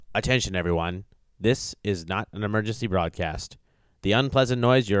Attention, everyone. This is not an emergency broadcast. The unpleasant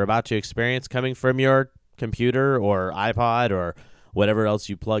noise you're about to experience coming from your computer or iPod or whatever else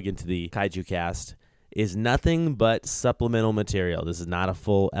you plug into the Kaiju Cast is nothing but supplemental material. This is not a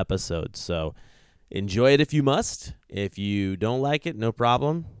full episode, so enjoy it if you must. If you don't like it, no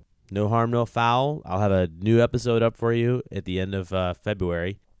problem. No harm, no foul. I'll have a new episode up for you at the end of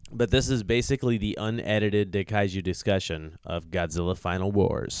February. But this is basically the unedited Kaiju discussion of Godzilla Final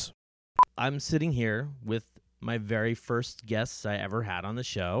Wars. I'm sitting here with my very first guests I ever had on the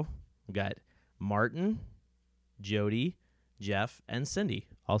show. We've got Martin, Jody, Jeff, and Cindy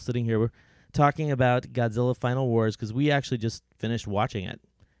all sitting here. We're talking about Godzilla Final Wars because we actually just finished watching it.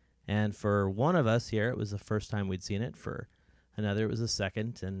 And for one of us here, it was the first time we'd seen it. For another, it was the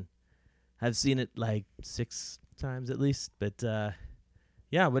second. And I've seen it like 6 times at least. But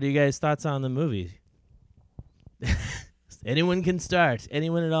yeah, what are you guys' thoughts on the movie? Anyone can start.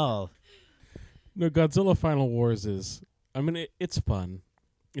 Anyone at all. No, Godzilla Final Wars is, it's fun.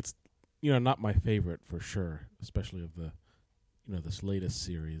 It's, not my favorite for sure, especially of the, this latest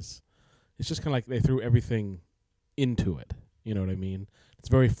series. It's just kind of like they threw everything into it. You know what I mean? It's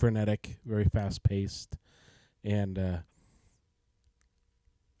very frenetic, very fast-paced, and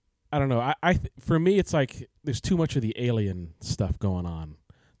I don't know. For me, it's like there's too much of the alien stuff going on.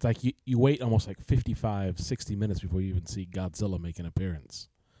 It's like you wait almost like 55, 60 minutes before you even see Godzilla make an appearance.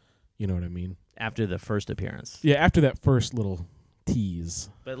 You know what I mean? After the first appearance. Yeah, after that first little tease.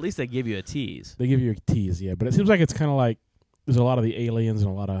 But at least they give you a tease. They give you a tease, yeah. But it seems like it's kind of like there's a lot of the aliens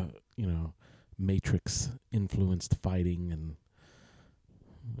and a lot of, Matrix-influenced fighting. And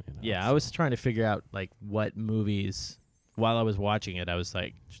yeah, I was trying to figure out, like, what movies, while I was watching it, I was,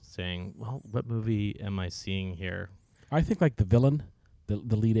 like, saying, well, what movie am I seeing here? I think, like, the villain,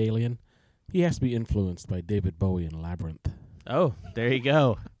 the lead alien, he has to be influenced by David Bowie in Labyrinth. Oh, there you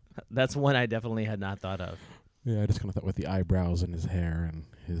go. That's one I definitely had not thought of. Yeah, I just kind of thought with the eyebrows and his hair and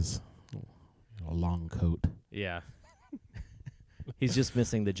his long coat. Yeah. He's just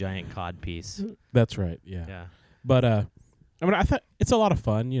missing the giant cod piece. That's right, yeah. Yeah. But, I thought it's a lot of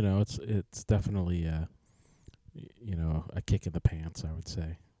fun, It's definitely, a kick in the pants, I would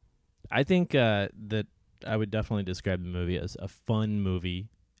say. I think that I would definitely describe the movie as a fun movie,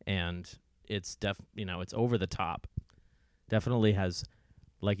 and it's it's over the top. Definitely has,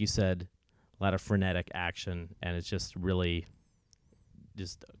 like you said, a lot of frenetic action, and it's just really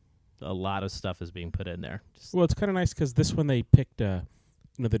just a lot of stuff is being put in there. Well, it's kind of nice because this one they picked, the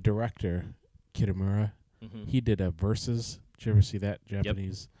director, Kitamura. Mm-hmm. He did a Versus. Did you ever see that?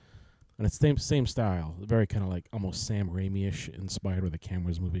 Japanese. Yep. And it's same style. Very kind of like almost Sam Raimi-ish inspired, where the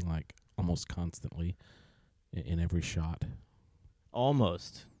camera's moving like almost constantly in every shot.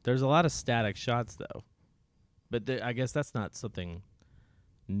 Almost. There's a lot of static shots, though. But I guess that's not something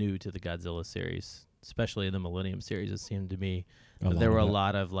new to the Godzilla series, especially in the Millennium series. It seemed to me there were a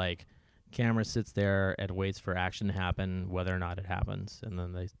lot of, like, camera sits there and waits for action to happen, whether or not it happens, and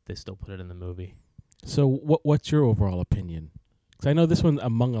then they still put it in the movie. So what's your overall opinion? Because I know this one,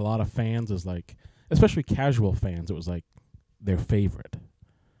 among a lot of fans, is like, especially casual fans, it was like their favorite.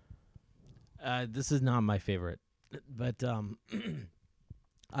 This is not my favorite, but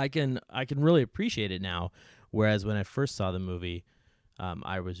I can really appreciate it now, whereas when I first saw the movie,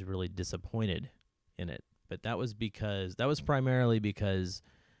 I was really disappointed in it. But that was primarily because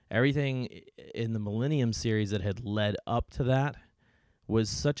everything in the Millennium series that had led up to that was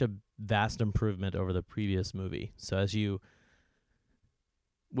such a vast improvement over the previous movie. So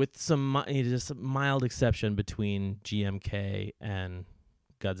with some just a mild exception between GMK and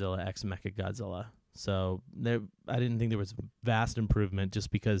Godzilla X Mechagodzilla. So I didn't think there was vast improvement just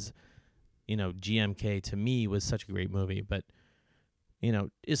because, GMK to me was such a great movie. But,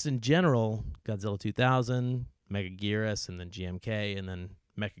 just in general, Godzilla 2000, Megaguirus, and then GMK, and then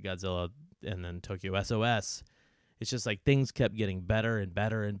Mechagodzilla, and then Tokyo SOS. It's just like things kept getting better and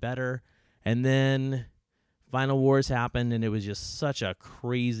better and better. And then Final Wars happened, and it was just such a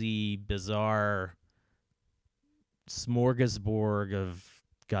crazy, bizarre smorgasbord of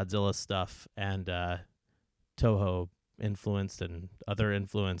Godzilla stuff, and Toho influenced and other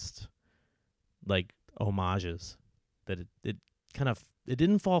influenced, like, homages that it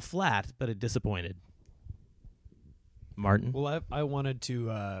didn't fall flat, but it disappointed. Martin? Well, I wanted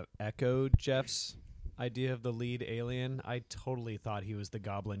to echo Jeff's idea of the lead alien. I totally thought he was the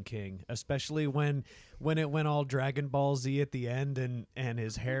Goblin King, especially when it went all Dragon Ball Z at the end and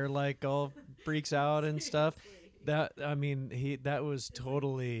his hair like all freaks out and stuff. That was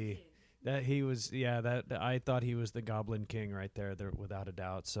totally that he was that I thought he was the Goblin King right there without a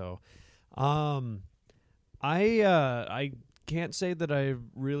doubt. So I can't say that I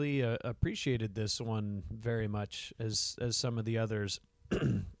really appreciated this one very much as some of the others.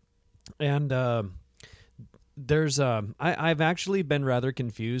 And there's I've actually been rather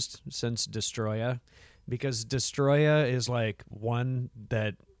confused since Destroya, because Destroya is like one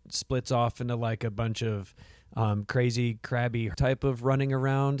that splits off into like a bunch of crazy crabby type of running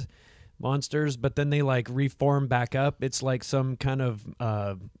around monsters, but then they like reform back up. It's like some kind of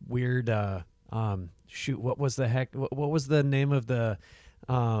weird shoot, what was the heck, what was the name of the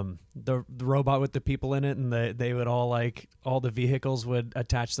robot with the people in it, and they would all like, all the vehicles would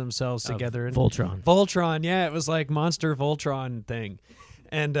attach themselves together, and Voltron, yeah, it was like Monster Voltron thing.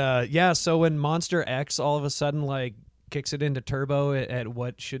 And so when Monster X all of a sudden like kicks it into turbo at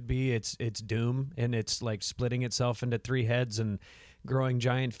what should be its doom, and it's like splitting itself into 3 heads and growing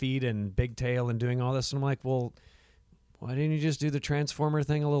giant feet and big tail and doing all this, and I'm like, well, why didn't you just do the Transformer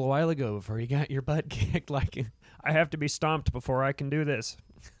thing a little while ago before you got your butt kicked? Like, I have to be stomped before I can do this.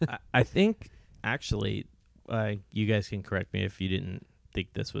 I think, actually, you guys can correct me if you didn't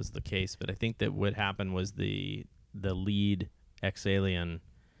think this was the case, but I think that what happened was the lead ex-alien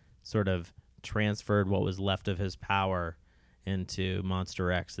sort of transferred what was left of his power into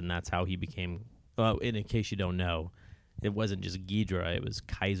Monster X, and that's how he became... Well, and in case you don't know, it wasn't just Ghidra, it was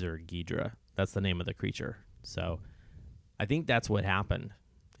Kaiser Ghidra. That's the name of the creature. So I think that's what happened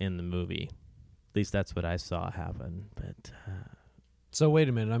in the movie. At least that's what I saw happen. But so wait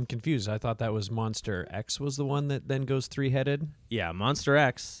a minute, I'm confused. I thought that was Monster X was the one that then goes 3-headed. Yeah, Monster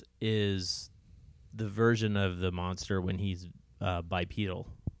X is the version of the monster when he's bipedal,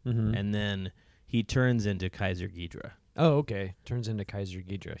 and then he turns into Kaiser Ghidra. Oh, okay. Turns into Kaiser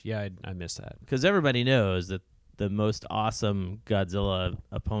Ghidra. Yeah, I missed that. Because everybody knows that the most awesome Godzilla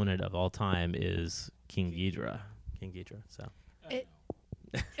opponent of all time is King Ghidra. So.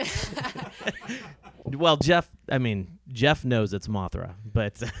 Well, Jeff knows it's Mothra,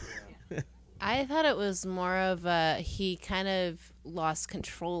 but I thought it was more of he kind of lost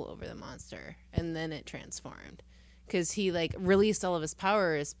control over the monster, and then it transformed, because he like released all of his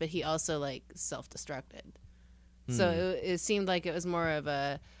powers, but he also like self-destructed. So it seemed like it was more of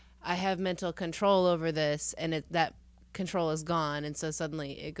a, I have mental control over this, and that control is gone, and so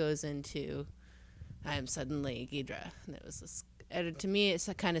suddenly it goes into, I am suddenly Ghidra, and it was this. And to me, it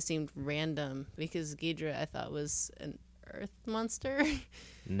kind of seemed random, because Ghidra I thought was an Earth monster.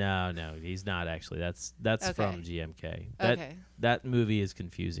 No, he's not actually. That's okay. from GMK. Okay. That movie is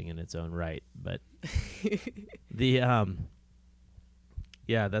confusing in its own right, but the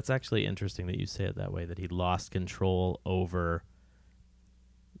yeah, that's actually interesting that you say it that way, that he lost control over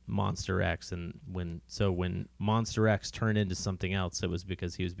Monster X, and when Monster X turned into something else, it was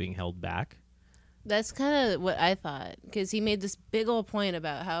because he was being held back. That's kind of what I thought, because he made this big old point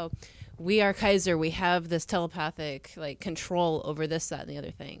about how we are Kaiser, we have this telepathic like control over this, that, and the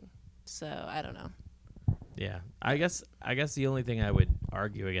other thing. So I don't know. Yeah, I guess the only thing I would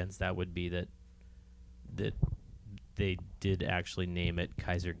argue against that would be that they did actually name it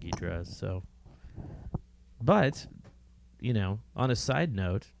Kaiser Ghidra. So, but on a side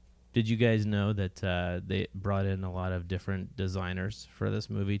note, did you guys know that they brought in a lot of different designers for this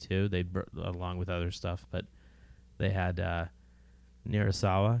movie too? They along with other stuff, but they had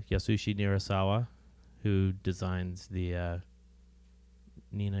Yasushi Nirasawa, who designs the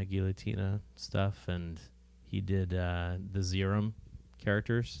Nina Guillotina stuff, and he did the Zerum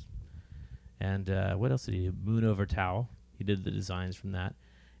characters. And what else did he do? Moon Over Tao. He did the designs from that.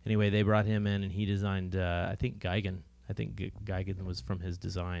 Anyway, they brought him in, and he designed, I think, Gigan. I think Gigan was from his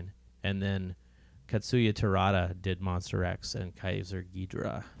design. And then Katsuya Terada did Monster X and Kaiser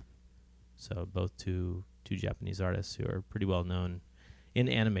Ghidra. So both two Japanese artists who are pretty well known in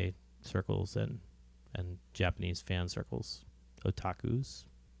anime circles and Japanese fan circles, otakus,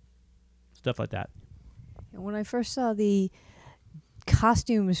 stuff like that. When I first saw the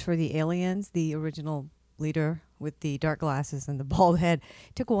costumes for the aliens, the original leader with the dark glasses and the bald head,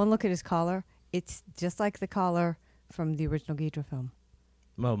 took one look at his collar. It's just like the collar from the original Ghidra film.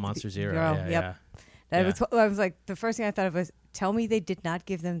 Oh, Monster Zero. Yep. Yeah. I was like, the first thing I thought of was, tell me they did not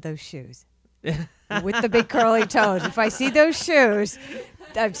give them those shoes with the big curly toes. If I see those shoes,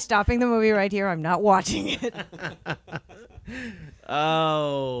 I'm stopping the movie right here. I'm not watching it.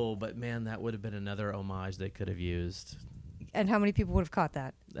 Oh, but man, that would have been another homage they could have used. And how many people would have caught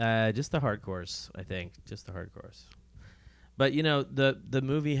that? Just the hardcores, I think. Just the hardcores. But, the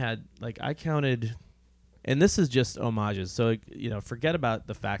movie had, I counted, and this is just homages. So, forget about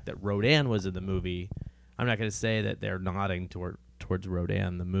the fact that Rodan was in the movie. I'm not going to say that they're nodding towards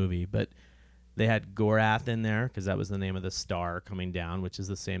Rodan, the movie, but they had Gorath in there because that was the name of the star coming down, which is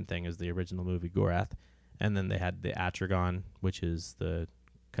the same thing as the original movie Gorath. and then they had the Atragon, which is the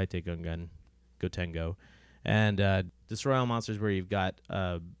Kaite Gungan Gotengo, and Destroy All Monsters, where you've got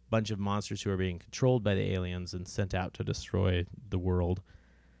a bunch of monsters who are being controlled by the aliens and sent out to destroy the world.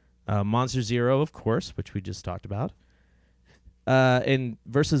 Monster Zero, of course, which we just talked about. And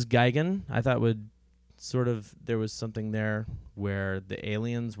versus Gigan, I thought would sort of, there was something there where the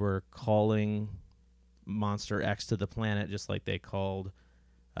aliens were calling Monster X to the planet, just like they called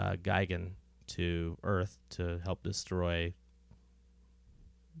Gigan to Earth to help destroy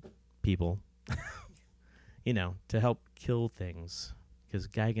people. You know, to help kill things, because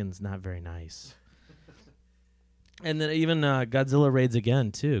Gigan's not very nice. And then even Godzilla raids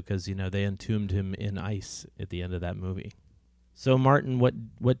again, too, because, you know, they entombed him in ice at the end of that movie. So, Martin,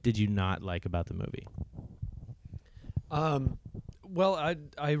 what did you not like about the movie? Well,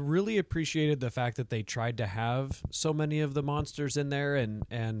 I really appreciated the fact that they tried to have so many of the monsters in there, and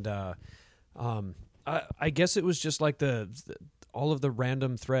I guess it was just like all of the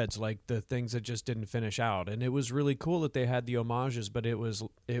random threads, like the things that just didn't finish out, and it was really cool that they had the homages, but it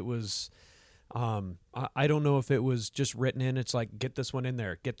was I don't know if it was just written in. It's like, get this one in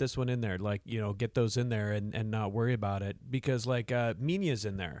there, get this one in there, like, you know, get those in there and not worry about it, because like Minya's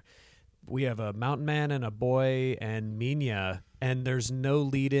in there. We have a mountain man and a boy and Minya, and there's no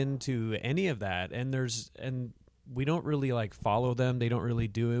lead into any of that, and we don't really like follow them. They don't really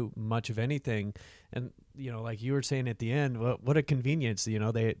do much of anything. And, you know, like you were saying at the end, what a convenience. You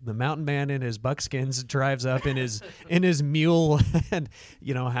know, the mountain man in his buckskins drives up in his mule and,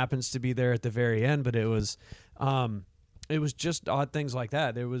 you know, happens to be there at the very end. But it was just odd things like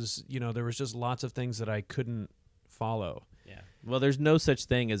that. There was just lots of things that I couldn't follow. Yeah. Well, there's no such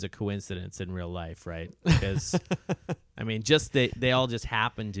thing as a coincidence in real life, right? Because, I mean, just they all just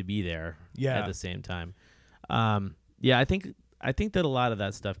happen to be there at the same time. Yeah, I think that a lot of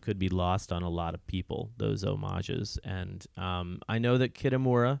that stuff could be lost on a lot of people, those homages. And I know that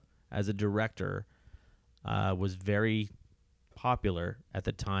Kitamura, as a director, was very popular at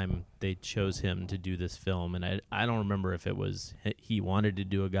the time they chose him to do this film. And I don't remember if it was he wanted to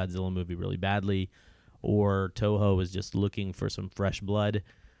do a Godzilla movie really badly or Toho was just looking for some fresh blood.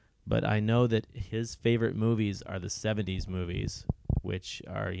 But I know that his favorite movies are the 70s movies, which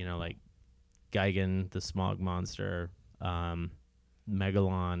are, you know, like Gigan, the Smog Monster,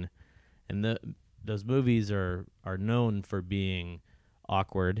 Megalon, and those movies are known for being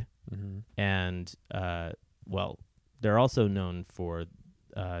awkward, and well, they're also known for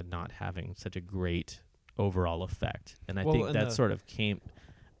not having such a great overall effect, and I think that sort of came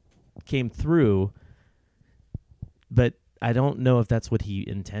through. But I don't know if that's what he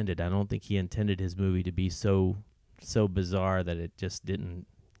intended. I don't think he intended his movie to be so bizarre that it just didn't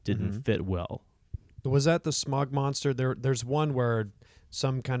fit well. Was that the Smog Monster? There's one where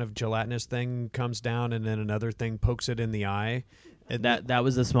some kind of gelatinous thing comes down and then another thing pokes it in the eye. And that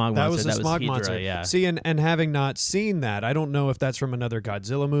was the Smog Monster. That was the Smog Hydra, Monster. Yeah. See, and having not seen that, I don't know if that's from another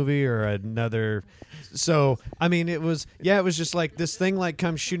Godzilla movie or another. So, I mean, it was just like this thing like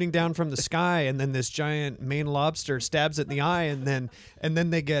comes shooting down from the sky, and then this giant Maine lobster stabs it in the eye, and then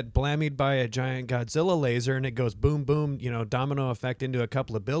they get blammied by a giant Godzilla laser, and it goes boom, boom, you know, domino effect into a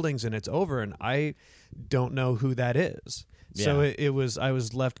couple of buildings, and it's over. And I don't know who that is. Yeah. So I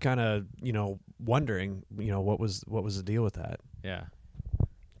was left kind of, you know, wondering, you know, what was the deal with that. Yeah. I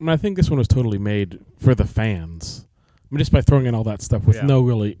mean, I think this one was totally made for the fans. I mean, just by throwing in all that stuff with no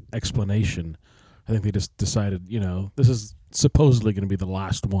really explanation, I think they just decided, you know, this is supposedly going to be the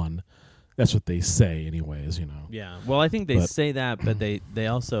last one. That's what they say anyways, you know. Yeah. Well, I think they say that, but they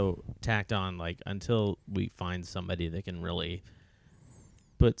also tacked on, like, until we find somebody that can really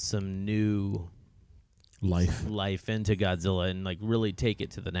put some new life into Godzilla and like really take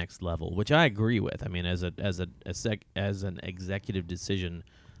it to the next level, which I agree with. I mean, as an executive decision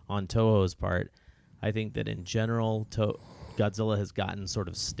on Toho's part, I think that in general, Godzilla has gotten sort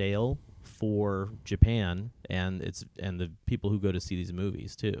of stale for Japan and the people who go to see these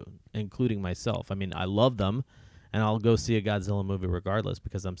movies too, including myself. I mean, I love them, and I'll go see a Godzilla movie regardless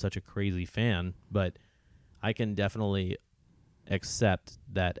because I'm such a crazy fan. But I can definitely accept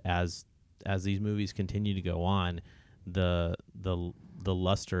that as these movies continue to go on, the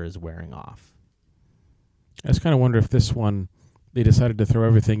luster is wearing off. I just kind of wonder if this one, they decided to throw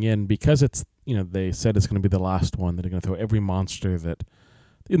everything in because it's, you know, they said it's going to be the last one, that they're going to throw every monster that,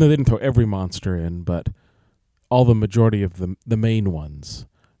 you know, they didn't throw every monster in, but all the majority of the main ones.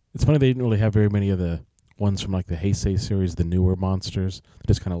 It's funny they didn't really have very many of the ones from like the Heisei series, the newer monsters. They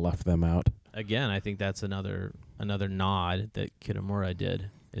just kind of left them out. Again, I think that's another nod that Kitamura did.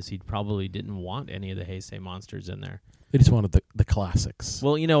 Is he probably didn't want any of the Heisei monsters in there. They just wanted the classics.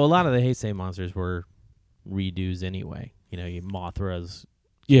 Well, you know, a lot of the Heisei monsters were redos anyway. Mothra's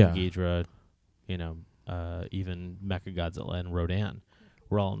Yeah. Ghidorah, even Mechagodzilla and Rodan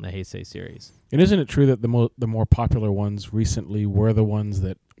were all in the Heisei series. And isn't it true that the more popular ones recently were the ones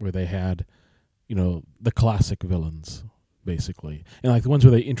where they had, the classic villains, basically, and like the ones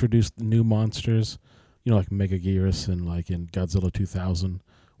where they introduced the new monsters, like Megaguirus and like in Godzilla 2000,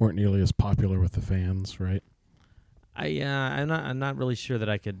 weren't nearly as popular with the fans, right? I'm not really sure that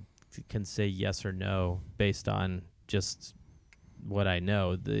I can say yes or no based on just what I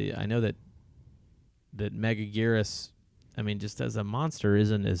know. I know that Megaguirus, just as a monster,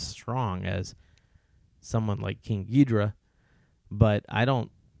 isn't as strong as someone like King Ghidorah, but I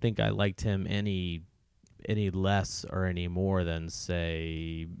don't think I liked him any less or any more than,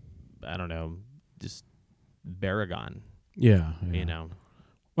 say, I don't know, just Baragon. Yeah.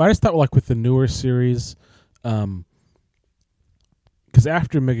 Well, I just thought like with the newer series, because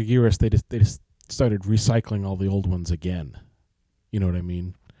after Megaguirus, they just started recycling all the old ones again. You know what I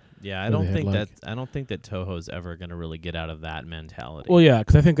mean? Yeah, I Where don't they think had, I don't think that Toho's ever going to really get out of that mentality. Well, yeah,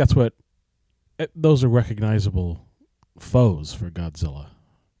 because I think that's what those are recognizable foes for Godzilla.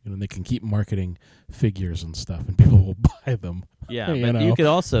 They can keep marketing figures and stuff, and people will buy them. Yeah, you but know. you could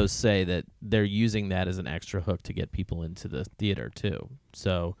also say that they're using that as an extra hook to get people into the theater too.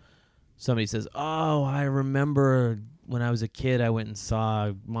 So somebody says, "Oh, I remember when I was a kid, I went and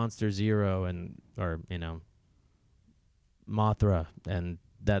saw Monster Zero or Mothra," and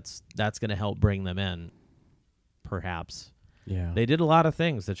that's going to help bring them in, perhaps. Yeah. They did a lot of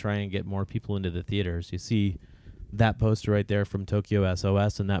things to try and get more people into the theaters. You see that poster right there from Tokyo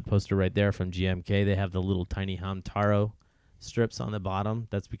SOS and that poster right there from GMK. They have the little tiny Hamtaro strips on the bottom.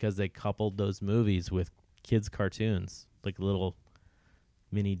 That's because they coupled those movies with kids' cartoons, like a little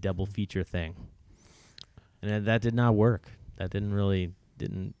mini double feature thing. And that did not work. That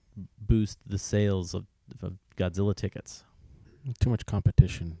didn't boost the sales of Godzilla tickets. Too much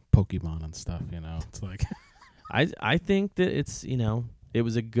competition, Pokemon and stuff, It's like I think that it's, it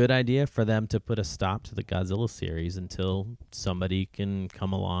was a good idea for them to put a stop to the Godzilla series until somebody can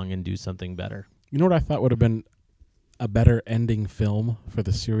come along and do something better. You know what I thought would have been a better ending film for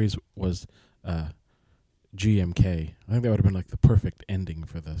the series was GMK. I think that would have been like the perfect ending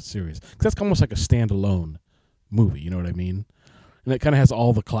for the series. 'Cause that's almost like a standalone movie, you know what I mean? And it kind of has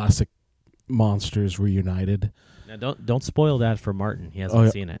all the classic monsters reunited. Now don't spoil that for Martin. He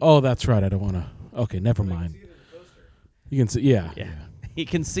hasn't seen it. Oh, that's right. I don't want to. Okay, never mind. You can see, yeah. He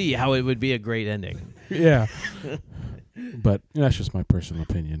can see how it would be a great ending. Yeah. But that's just my personal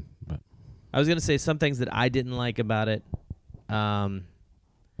opinion. But I was going to say some things that I didn't like about it. And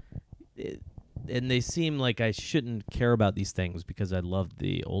they seem like I shouldn't care about these things because I loved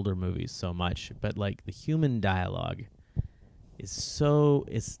the older movies so much. But like the human dialogue is a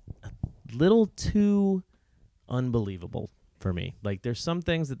little too unbelievable for me. Like there's some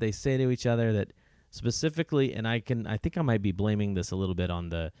things that they say to each other that specifically, and I think I might be blaming this a little bit on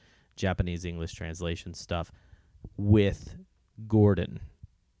the Japanese English translation stuff with Gordon.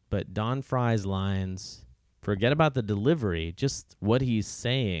 But Don Fry's lines, forget about the delivery, just what he's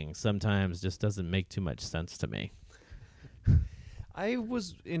saying sometimes just doesn't make too much sense to me. I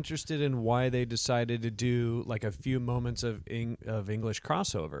was interested in why they decided to do like a few moments of English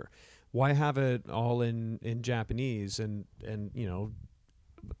crossover. Why have it all in Japanese and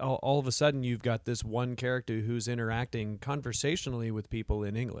all of a sudden you've got this one character who's interacting conversationally with people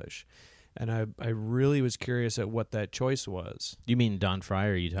in English. And I really was curious at what that choice was. You mean Don Fry,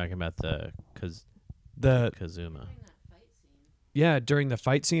 or are you talking about the Kazuma? Yeah, during the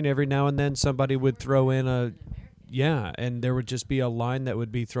fight scene, every now and then somebody would throw in and there would just be a line that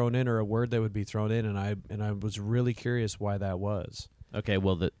would be thrown in or a word that would be thrown in, and I was really curious why that was. Okay,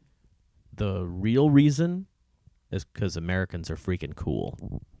 well the real reason is because Americans are freaking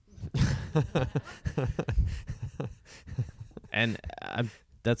cool. And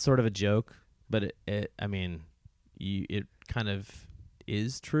that's sort of a joke, but it kind of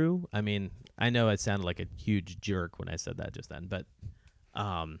is true. I mean, I know I sounded like a huge jerk when I said that just then, but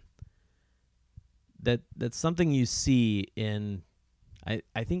that's something you see in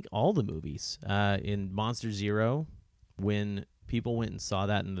I think all the movies. In Monster Zero, when people went and saw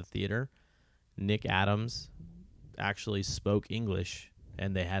that in the theater, Nick Adams actually spoke English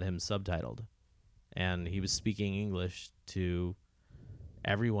and they had him subtitled, and he was speaking English to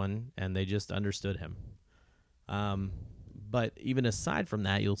everyone and they just understood him. But even aside from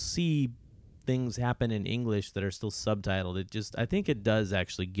that, you'll see things happen in English that are still subtitled. I think it does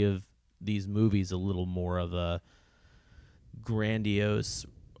actually give these movies a little more of a grandiose,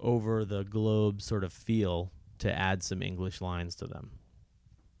 over the globe sort of feel to add some English lines to them.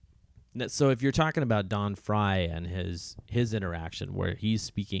 So if you're talking about Don Fry and his interaction where he's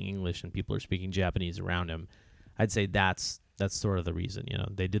speaking English and people are speaking Japanese around him, I'd say that's sort of the reason. You know,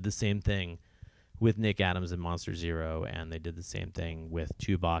 they did the same thing with Nick Adams in Monster Zero, and they did the same thing with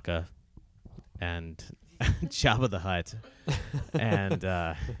Chewbacca and Jabba the Hutt. And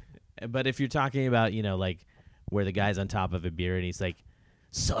but if you're talking about, you know, like where the guy's on top of a beer and he's like,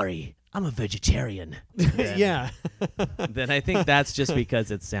 "Sorry, I'm a vegetarian." Then, Yeah. then I think that's just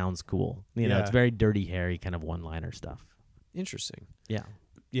because it sounds cool. You know, Yeah. it's very Dirty Harry kind of one-liner stuff. Interesting. Yeah.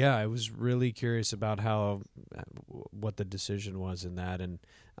 Yeah, I was really curious about how what the decision was in that, and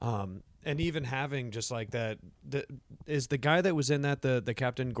even having just like that. Is the guy that was in that the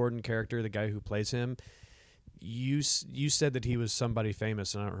Captain Gordon character, the guy who plays him? You said that he was somebody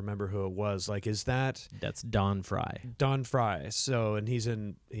famous, and I don't remember who it was. Like, is that That's Don Fry. Don Fry? So, and he's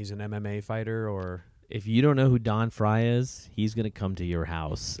an MMA fighter, or If you don't know who Don Fry is, he's going to come to your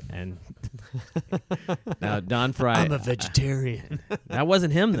house. And now Don Fry, I'm a vegetarian, that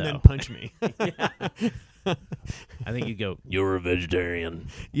wasn't him, and though. then punch me. I think you'd go, "You're a vegetarian."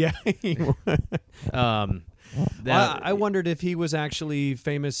 Yeah. That, I wondered if he was actually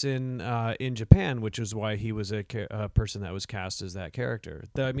famous in Japan, which is why he was a person that was cast as that character.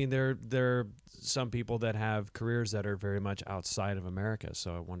 I mean, there are some people that have careers that are very much outside of America,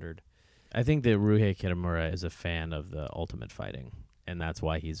 so I wondered. I think that Ryuhei Kitamura is a fan of the Ultimate Fighting, and that's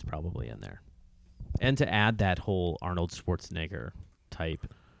why he's probably in there. And to add that whole Arnold Schwarzenegger type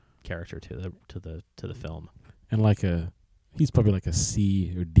character to the film. And he's probably like a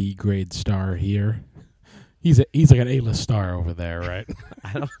C or D grade star here. He's like an A-list star over there, right?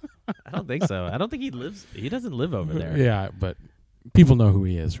 I don't think so. I don't think he doesn't live over there. Yeah, but people know who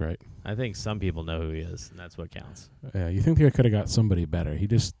he is, right? I think some people know who he is, and that's what counts. Yeah, you think they could have got somebody better. He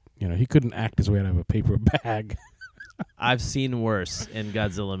just, he couldn't act his way out of a paper bag. I've seen worse in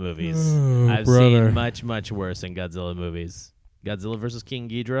Godzilla movies. Oh, I've brother. seen much, much worse in Godzilla movies. Godzilla vs. King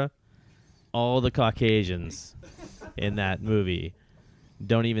Ghidorah, all the Caucasians in that movie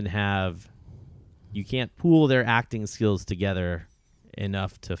don't even have... You can't pool their acting skills together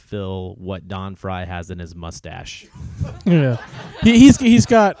enough to fill what Don Fry has in his mustache. Yeah, he's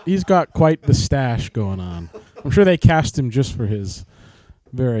got quite the stash going on. I'm sure they cast him just for his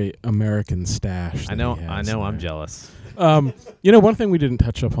very American stash. I know. I'm Jealous. One thing we didn't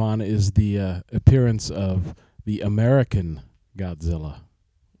touch upon is the appearance of the American Godzilla.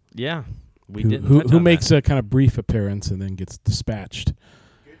 Yeah, we who, didn't. Who, touch who on makes that. a kind of brief appearance and then gets dispatched.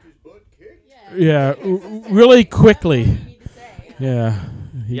 Yeah, really quickly. Yeah.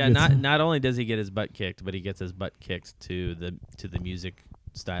 He Yeah, gets- not only does he get his butt kicked, but he gets his butt kicked to the music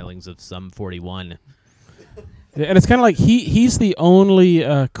stylings of Sum 41. Yeah, and it's kind of like he's the only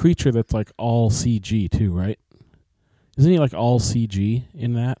creature that's like all CG too, right? Isn't he like all CG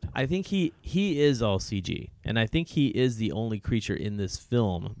in that? I think he is all CG, and I think he is the only creature in this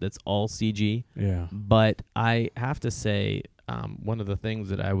film that's all CG. Yeah. But I have to say, one of the things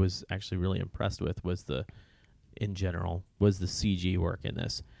that I was actually really impressed with was the CG work in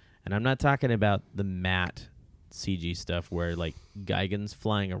this. And I'm not talking about the matte CG stuff where like Gigan's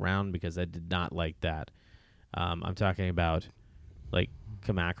flying around, because I did not like that. I'm talking about like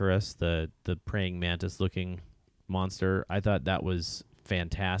Kamacuras, the praying mantis looking monster. I thought that was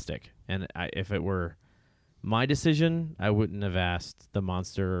fantastic. And if it were my decision, I wouldn't have asked the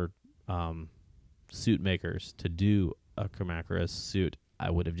monster suit makers to do a Kamacuras suit.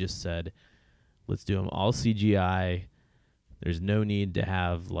 I would have just said, let's do them all CGI. There's no need to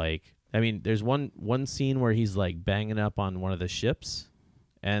have there's one scene where he's like banging up on one of the ships,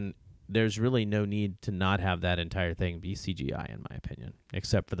 and there's really no need to not have that entire thing be CGI, in my opinion,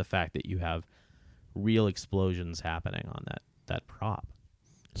 except for the fact that you have real explosions happening on that prop.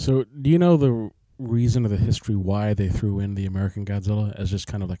 So, do you know the reason or the history why they threw in the American Godzilla as just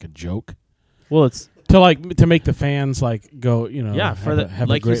kind of like a joke? Well, it's To make the fans like go, yeah, for have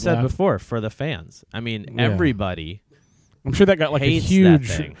like a great you said laugh. before, for the fans. I mean, Yeah. everybody I'm sure that got like a hates that huge.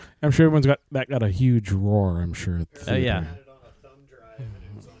 thing. I'm sure everyone's got a huge roar. I'm sure. At the Yeah. theater.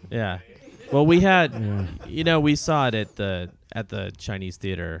 Yeah. Well, we had, Yeah. we saw it at the Chinese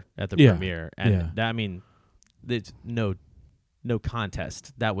theater at the Yeah. premiere, and Yeah. that, I mean, it's no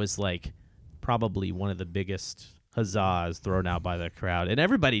contest. That was like probably one of the biggest huzzas thrown out by the crowd, and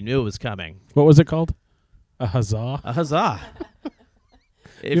everybody knew it was coming. What was it called? A huzzah. A huzzah!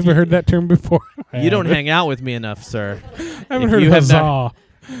 You ever heard that term before? You don't hang out with me enough, sir. I haven't if heard you have huzzah.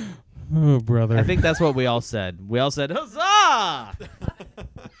 Oh, brother. I think that's what we all said. We all said huzzah!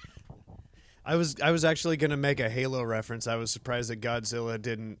 I was actually gonna make a Halo reference. I was surprised that Godzilla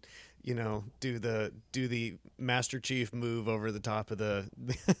didn't do the Master Chief move over the top of the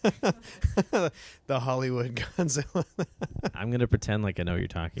the Hollywood Godzilla. I'm gonna pretend like I know what you're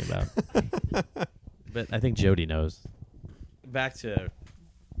talking about, but I think Jody knows. Back to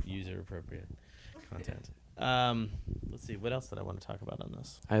user appropriate content. Let's see. What else did I want to talk about on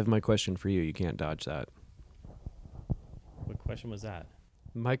this? I have my question for you. You can't dodge that. What question was that?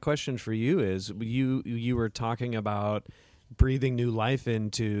 My question for you is you were talking about breathing new life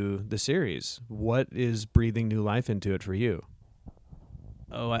into the series. What is breathing new life into it for you?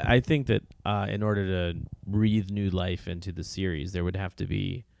 Oh, I think that in order to breathe new life into the series, there would have to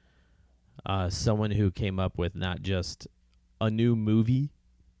be someone who came up with not just a new movie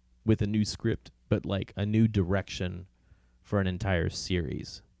with a new script, but like a new direction for an entire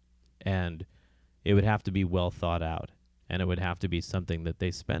series. And it would have to be well thought out. And it would have to be something that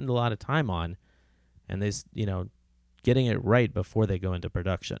they spend a lot of time on, and they, getting it right before they go into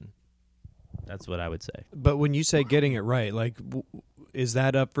production. That's what I would say. But when you say getting it right, like, is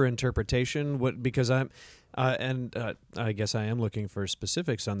that up for interpretation? Because I guess I am looking for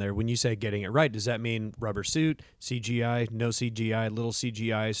specifics on there. When you say getting it right, does that mean rubber suit, CGI, no CGI, little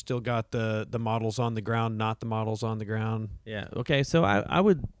CGI, still got the models on the ground, not the models on the ground? Yeah. Okay. So I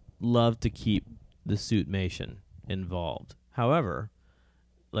would love to keep the suitmation involved. However,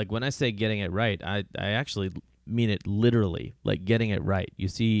 like when I say getting it right, I actually mean it literally, like getting it right. You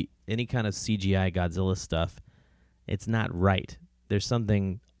see any kind of CGI Godzilla stuff, it's not right. There's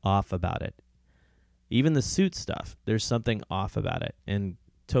something off about it. Even the suit stuff, there's something off about it. In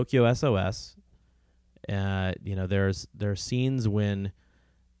Tokyo SOS, there are scenes when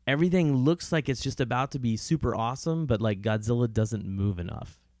everything looks like it's just about to be super awesome, but like Godzilla doesn't move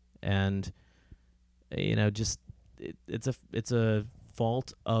enough. And it's a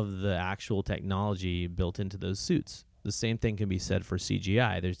fault of the actual technology built into those suits. The same thing can be said for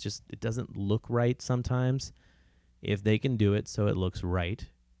CGI. It doesn't look right sometimes. If they can do it so it looks right,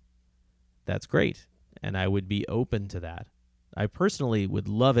 that's great. And I would be open to that. I personally would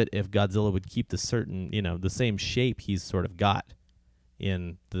love it if Godzilla would keep the same shape he's sort of got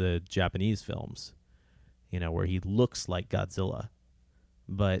in the Japanese films, where he looks like Godzilla.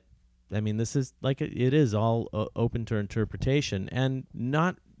 But I mean, this is it is all open to interpretation, and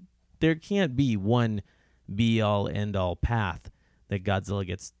there can't be one be-all, end-all path that Godzilla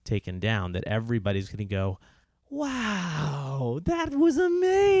gets taken down that everybody's going to go, wow, that was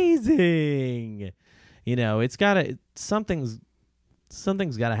amazing. It's something's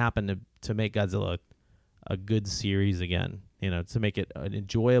got to happen to make Godzilla a good series again, to make it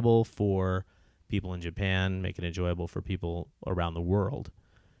enjoyable for people in Japan, make it enjoyable for people around the world.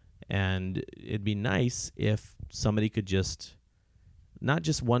 And it'd be nice if somebody could not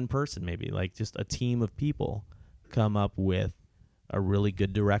just one person, maybe like just a team of people come up with a really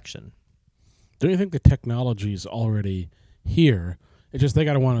good direction. Don't you think the technology is already here? It's just they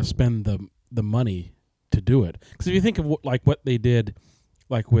got to want to spend the money to do it. Because if you think of what they did,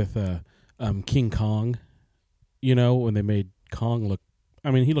 like with King Kong, when they made Kong look,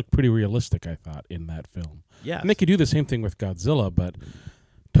 he looked pretty realistic, I thought, in that film. Yeah, and they could do the same thing with Godzilla, but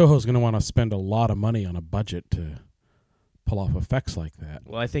Toho's going to want to spend a lot of money on a budget to pull off effects like that.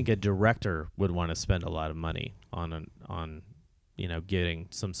 Well, I think a director would want to spend a lot of money on getting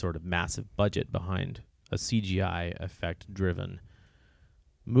some sort of massive budget behind a CGI effect-driven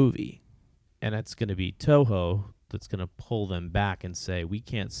movie. And it's going to be Toho that's going to pull them back and say, we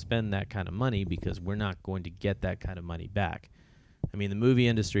can't spend that kind of money because we're not going to get that kind of money back. I mean, the movie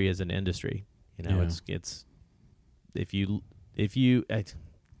industry is an industry. It's if you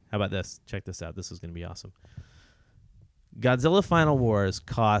how about this? Check this out. This is going to be awesome. Godzilla Final Wars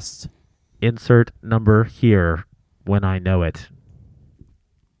cost insert number here when I know it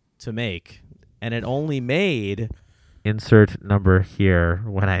to make, and it only made insert number here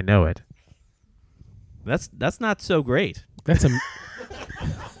when I know it. That's not so great. That's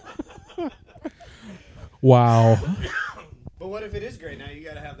wow. But what if it is great? Now you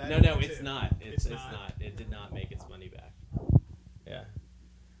got to have that. No, it's not. It's not. It did not make its money back. Yeah.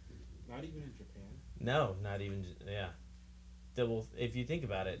 Not even in Japan? No, not even. Yeah. If you think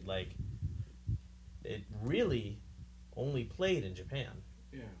about it, like, it really only played in Japan.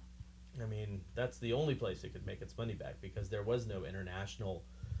 Yeah. I mean, that's the only place it could make its money back because there was no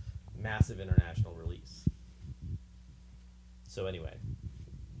massive international release. So anyway.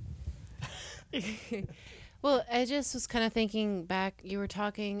 Well, I just was kind of thinking back. You were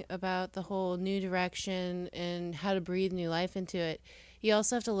talking about the whole new direction and how to breathe new life into it. You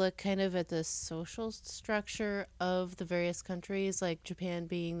also have to look kind of at the social structure of the various countries, like Japan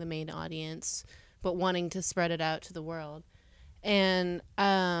being the main audience, but wanting to spread it out to the world. And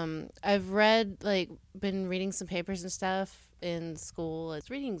I've been reading some papers and stuff in school. It's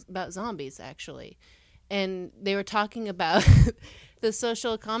reading about zombies, actually. And they were talking about the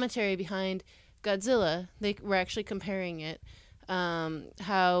social commentary behind Godzilla. They were actually comparing it.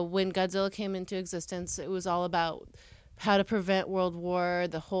 How when Godzilla came into existence, it was all about how to prevent World War,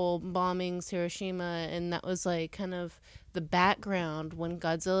 the whole bombings, Hiroshima, and that was like kind of the background when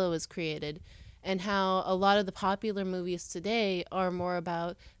Godzilla was created. And how a lot of the popular movies today are more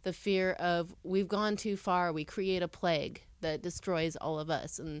about the fear of we've gone too far, we create a plague that destroys all of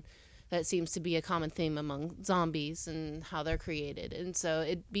us. And that seems to be a common theme among zombies and how they're created. And so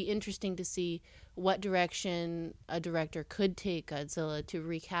it'd be interesting to see what direction a director could take Godzilla to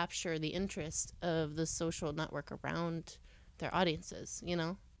recapture the interest of the social network around their audiences, you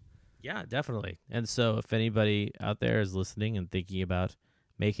know? Yeah, definitely. And so if anybody out there is listening and thinking about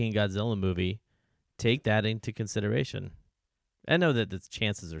making a Godzilla movie, take that into consideration. I know that the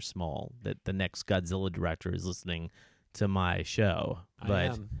chances are small that the next Godzilla director is listening to my show, but I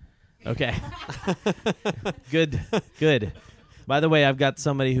am. okay. Good. By the way, I've got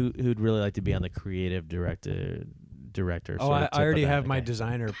somebody who'd really like to be on the creative director. Oh, sort I of tip already of that. have my Okay.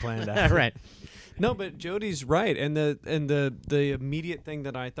 designer planned out. Right. No, but Jody's right, and the immediate thing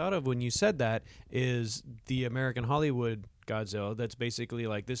that I thought of when you said that is the American Hollywood Godzilla. That's basically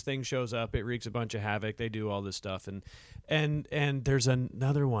like this thing shows up, it wreaks a bunch of havoc, they do all this stuff, and there's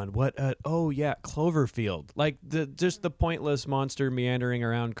another one. What? Oh yeah, Cloverfield. Like just the pointless monster meandering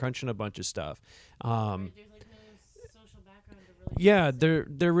around, crunching a bunch of stuff. Yeah, there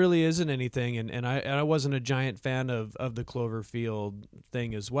really isn't anything, and I wasn't a giant fan of the Cloverfield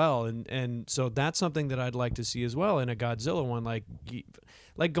thing as well, and so that's something that I'd like to see as well in a Godzilla one, like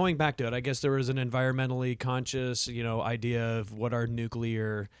going back to it. I guess there was an environmentally conscious, idea of what our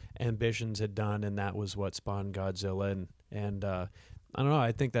nuclear ambitions had done, and that was what spawned Godzilla, and I don't know.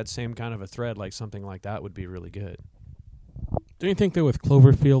 I think that same kind of a thread, like something like that, would be really good. Don't you think that with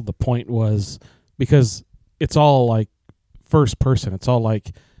Cloverfield, the point was because it's all like first person. It's all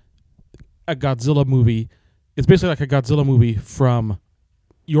like a Godzilla movie. It's basically like a Godzilla movie from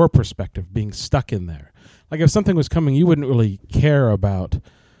your perspective, being stuck in there. Like if something was coming, you wouldn't really care about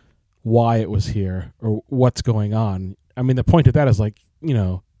why it was here or what's going on. I mean, the point of that is like,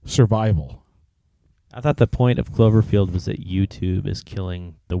 survival. I thought the point of Cloverfield was that YouTube is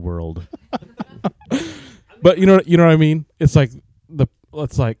killing the world. But you know what I mean? It's like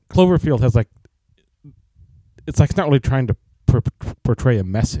Cloverfield has like, it's like it's not really trying to portray a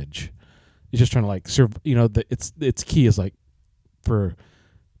message. It's just trying to like its key is like for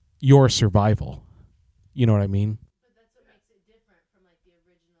your survival. You know what I mean? But that's what makes it different from like the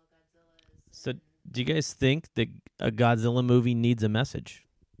original Godzilla. So, do you guys think that a Godzilla movie needs a message?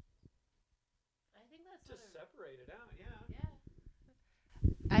 I think that's just separate it out.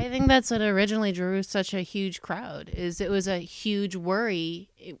 Yeah. I think that's what originally drew such a huge crowd. It was a huge worry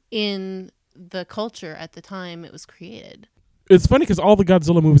in the culture at the time it was created. It's funny because all the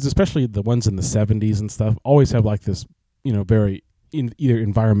Godzilla movies, especially the ones in the 70s and stuff, always have like this, very either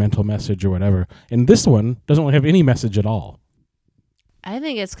environmental message or whatever. And this one doesn't really have any message at all. I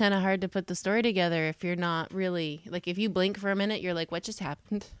think it's kind of hard to put the story together if you're not really, like, if you blink for a minute, you're like, what just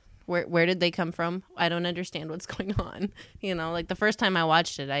happened? Where did they come from? I don't understand what's going on. Like the first time I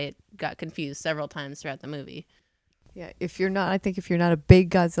watched it, I got confused several times throughout the movie. Yeah, I think if you're not a big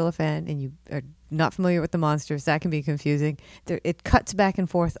Godzilla fan and you are not familiar with the monsters, that can be confusing. It cuts back and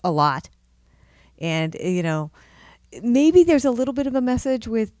forth a lot. And, maybe there's a little bit of a message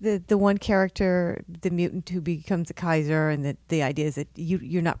with the one character, the mutant who becomes a Kaiser, and that the idea is that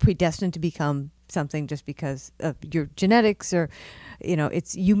you're not predestined to become something just because of your genetics or,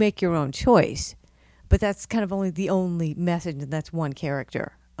 it's you make your own choice. But that's kind of the only message, and that's one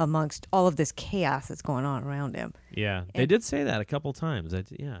character amongst all of this chaos that's going on around him. Yeah, they did say that a couple times.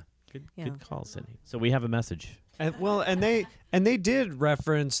 Good call, Sydney. So we have a message. And they did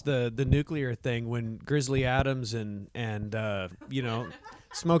reference the nuclear thing when Grizzly Adams and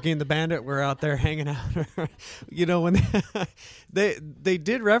Smokey and the Bandit were out there hanging out. When they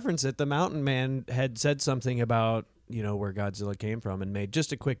did reference it. The Mountain Man had said something about where Godzilla came from and made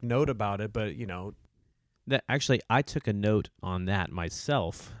just a quick note about it, but That actually, I took a note on that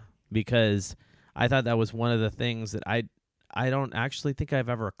myself because I thought that was one of the things that I don't actually think I've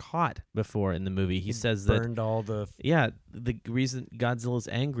ever caught before in the movie. He says that burned all the the reason Godzilla's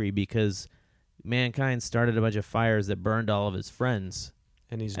angry because mankind started a bunch of fires that burned all of his friends,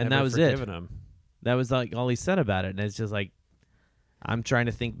 and that never was forgiven him. That was like all he said about it, and it's just like I'm trying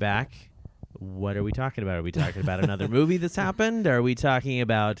to think back. What are we talking about? Are we talking about another movie that's happened? Are we talking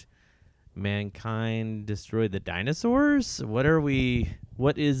about mankind destroyed the dinosaurs?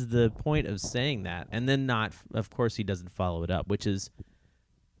 What is the point of saying that? And then of course he doesn't follow it up, which is,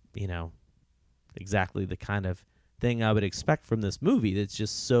 exactly the kind of thing I would expect from this movie that's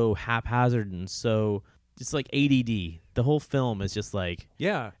just so haphazard and so just like ADD. The whole film is just like,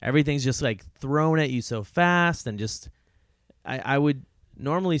 Yeah. everything's just like thrown at you so fast, and just I would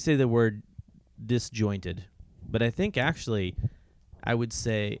normally say the word disjointed, but I think actually I would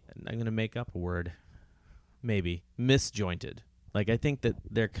say, I'm going to make up a word, maybe misjointed. Like, I think that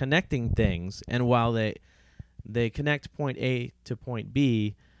they're connecting things, and while they connect point A to point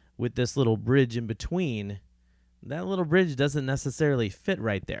B with this little bridge in between, that little bridge doesn't necessarily fit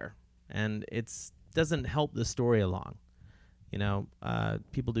right there, and it's doesn't help the story along.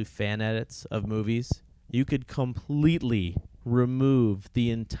 People do fan edits of movies. You could completely remove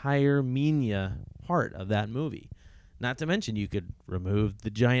the entire Minya part of that movie. Not to mention, you could remove the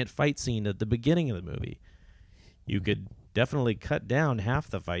giant fight scene at the beginning of the movie. You could definitely cut down half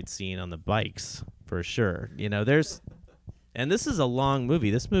the fight scene on the bikes, for sure. And this is a long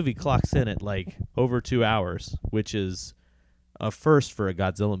movie. This movie clocks in at like over 2 hours, which is a first for a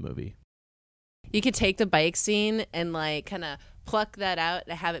Godzilla movie. You could take the bike scene and like kind of pluck that out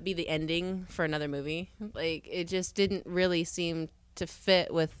and have it be the ending for another movie. Like, it just didn't really seem to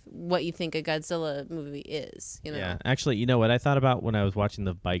fit with what you think a Godzilla movie is, Yeah, actually, you know what I thought about when I was watching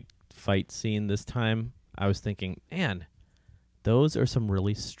the bike fight scene this time? I was thinking, man, those are some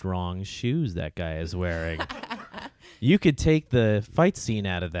really strong shoes that guy is wearing. You could take the fight scene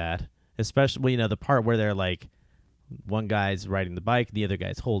out of that, especially, the part where they're like, one guy's riding the bike, the other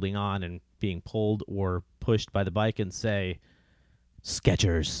guy's holding on and being pulled or pushed by the bike, and say,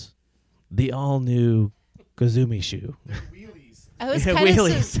 Skechers, the all-new Kazumi shoe. I was Yeah, kind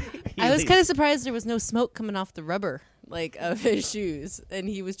wheelies. of surprised there was no smoke coming off the rubber of his shoes, and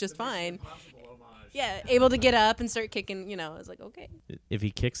he was just fine. Yeah, able to get up and start kicking. I was like, okay. If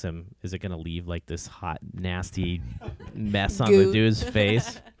he kicks him, is it going to leave like this hot, nasty mess on the Goot. dude's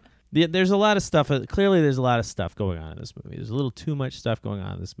face? There's a lot of stuff. Clearly, there's a lot of stuff going on in this movie. There's a little too much stuff going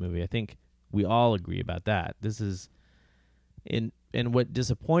on in this movie. I think we all agree about that. This is, and what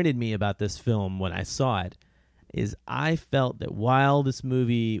disappointed me about this film when I saw it is I felt that while this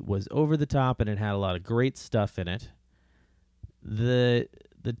movie was over the top and it had a lot of great stuff in it, the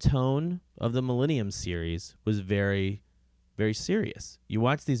tone of the Millennium series was very, very serious. You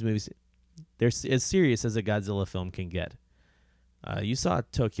watch these movies, they're as serious as a Godzilla film can get. You saw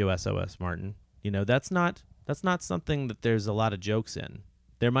Tokyo SOS, Martin. That's not something that there's a lot of jokes in.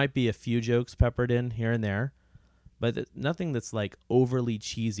 There might be a few jokes peppered in here and there, but nothing that's like overly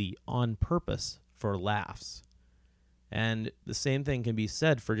cheesy on purpose for laughs. And the same thing can be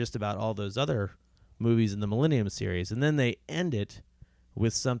said for just about all those other movies in the Millennium series. And then they end it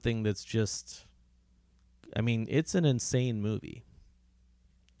with something that's just, it's an insane movie.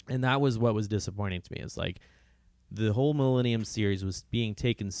 And that was what was disappointing to me. It's like the whole Millennium series was being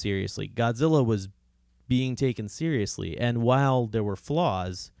taken seriously. Godzilla was being taken seriously. And while there were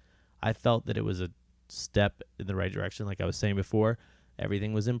flaws, I felt that it was a step in the right direction. Like I was saying before,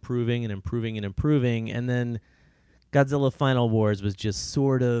 everything was improving and improving and improving. And then Godzilla Final Wars was just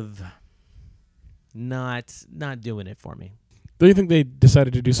sort of not doing it for me. Do you think they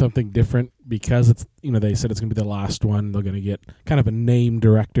decided to do something different because it's they said it's going to be the last one? They're going to get kind of a name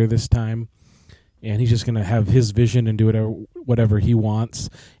director this time, and he's just going to have his vision and do whatever he wants.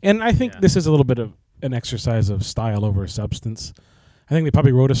 And I think this is a little bit of an exercise of style over substance. I think they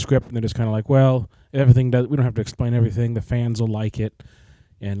probably wrote a script and they're just kind of like, well, we don't have to explain everything. The fans will like it,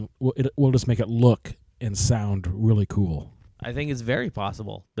 and we'll just make it look and sound really cool. I think it's very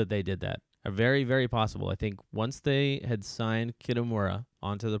possible that they did that. Very, very possible. I think once they had signed Kitamura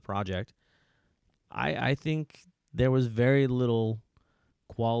onto the project, I think there was very little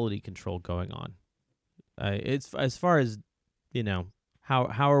quality control going on. It's as far as,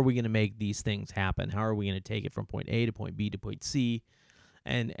 how are we going to make these things happen? How are we going to take it from point A to point B to point C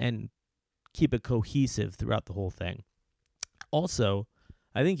and keep it cohesive throughout the whole thing? Also,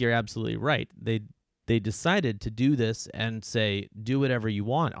 I think you're absolutely right. They decided to do this and say, do whatever you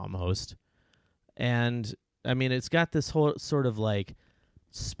want almost. And, it's got this whole sort of like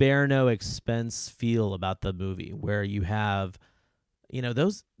spare no expense feel about the movie where you have,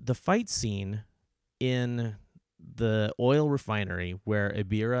 the fight scene in the oil refinery where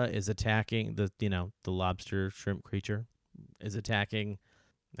Ibira is attacking the lobster shrimp creature is attacking.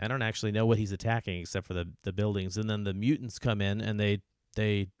 I don't actually know what he's attacking except for the buildings. And then the mutants come in and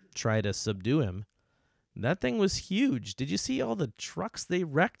they try to subdue him. That thing was huge. Did you see all the trucks they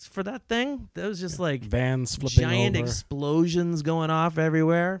wrecked for that thing? That was just like vans flipping giant over. Explosions going off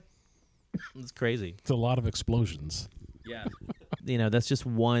everywhere. It's crazy. It's a lot of explosions. Yeah. That's just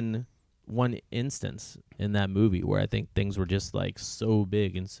one instance in that movie where I think things were just like so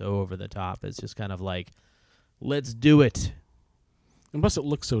big and so over the top. It's just kind of like, let's do it. And plus, it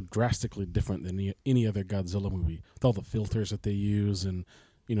looks so drastically different than any other Godzilla movie with all the filters that they use and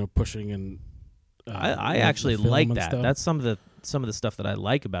pushing and. I the actually film like and that. stuff. That's some of the stuff that I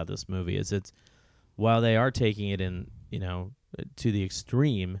like about this movie is it's while they are taking it in to the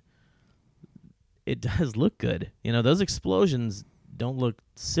extreme, it does look good. Those explosions don't look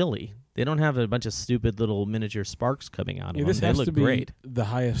silly. They don't have a bunch of stupid little miniature sparks coming out of them. This They has look to be great. the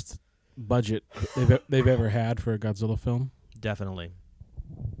highest budget they've ever had for a Godzilla film. Definitely.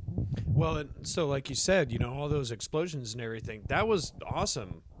 Well, so like you said, all those explosions and everything, that was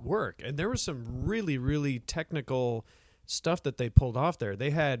awesome work. And there was some really, really technical stuff that they pulled off there.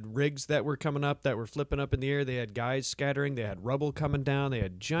 They had rigs that were coming up that were flipping up in the air. They had guys scattering. They had rubble coming down. They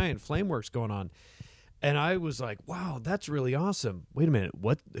had giant flame works going on. And I was like, wow, that's really awesome. Wait a minute.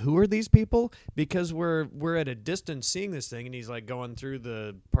 Who are these people? Because we're at a distance seeing this thing, and he's like going through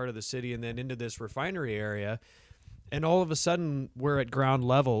the part of the city and then into this refinery area. And all of a sudden, we're at ground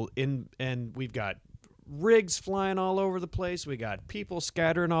level, and we've got rigs flying all over the place. We got people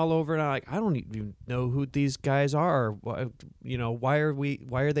scattering all over, and I don't even know who these guys are. Why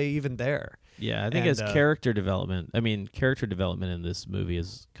are they even there? Yeah, I think And, as character development in this movie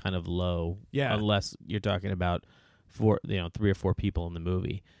is kind of low. Yeah. Unless you're talking about 3 or 4 people in the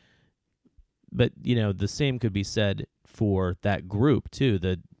movie. But the same could be said for that group too.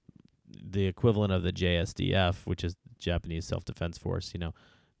 The equivalent of the JSDF, which is Japanese Self-Defense Force.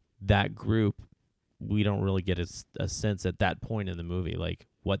 That group, we don't really get a sense at that point in the movie, like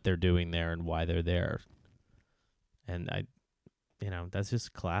what they're doing there and why they're there. And that's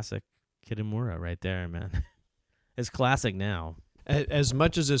just classic Kitamura right there, man. It's classic now. As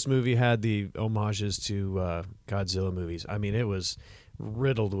much as this movie had the homages to Godzilla movies, I mean, it was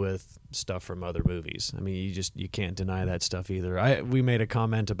riddled with stuff from other movies. I mean, you can't deny that stuff either. We made a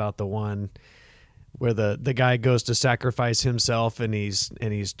comment about the one where the guy goes to sacrifice himself and he's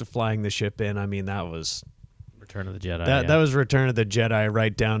flying the ship in. I mean, that was Return of the Jedi. that was Return of the Jedi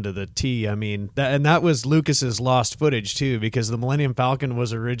right down to the T. I mean, that was Lucas's lost footage too, because the Millennium Falcon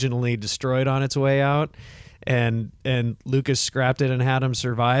was originally destroyed on its way out. And Lucas scrapped it and had him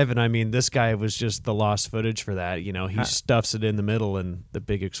survive. And I mean, this guy was just the lost footage for that. He stuffs it in the middle and the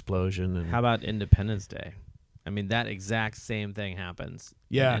big explosion. And How about Independence Day? I mean, that exact same thing happens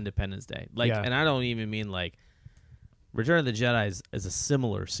in Independence Day. And I don't even mean like Return of the Jedi is a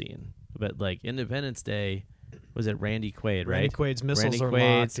similar scene, but like Independence Day, was it Randy Quaid, right? Randy Quaid's missiles Randy are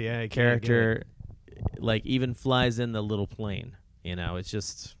Quaid's locked. Yeah, you can't character, like even flies in the little plane. It's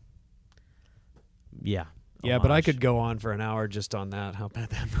just, yeah. Yeah, but I homage. could go on for an hour just on that, how bad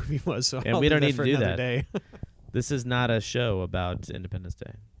that movie was. So And I'll we leave don't need for to do another that. day. This is not a show about Independence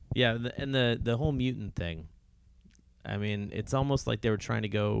Day. Yeah, and the whole mutant thing. I mean, it's almost like they were trying to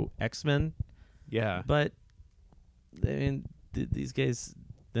go X-Men, Yeah. but I mean, these guys,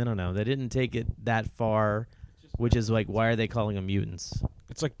 I don't know. They didn't take it that far, which is like, why are they calling them mutants?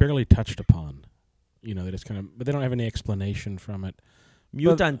 It's like barely touched upon. They just kind of, but they don't have any explanation from it.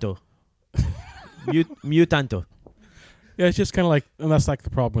 Mutanto. Mutanto. Yeah, it's just kind of like, and that's like the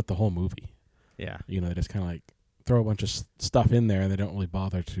problem with the whole movie. Yeah. They just kind of like throw a bunch of stuff in there, and they don't really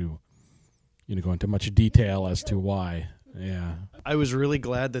bother to, go into much detail as to why. Yeah. I was really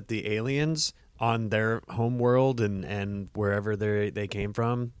glad that the aliens on their home world and wherever they came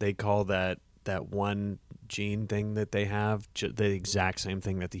from, they call that one gene thing that they have the exact same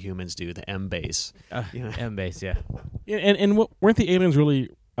thing that the humans do, the M base. M-base, yeah. Yeah, and weren't the aliens really?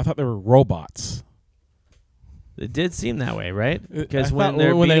 I thought they were robots. It did seem that way, right? I Because thought when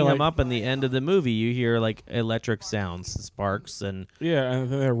they're when they, beating like- them up in the end of the movie, you hear like electric sounds, sparks, and Yeah, and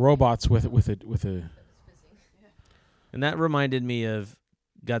they're robots with a. And that reminded me of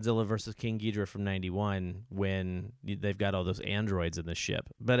Godzilla vs. King Ghidorah from '91 when they've got all those androids in the ship.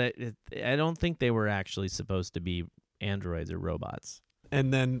 But I don't think they were actually supposed to be androids or robots.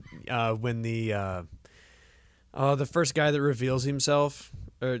 And then when the first guy that reveals himself,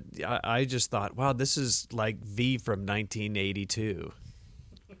 I just thought, wow, this is like V from 1982.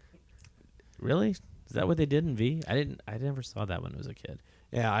 Really? Is that what they did in V? I never saw that when I was a kid.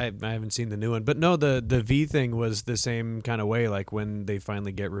 Yeah, I haven't seen the new one, but no, the V thing was the same kind of way. Like when they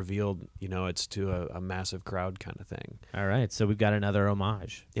finally get revealed, it's to a massive crowd kind of thing. All right, so we've got another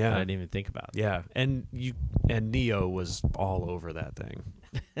homage. Yeah. that I didn't even think about. Yeah, and Neo was all over that thing.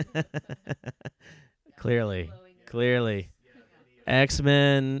 Clearly.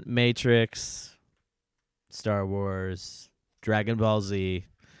 X-Men, Matrix, Star Wars, Dragon Ball Z.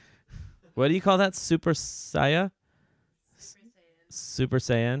 What do you call that? Super Saiyan? Super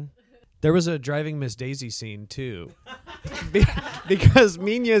Saiyan? There was a Driving Miss Daisy scene too, because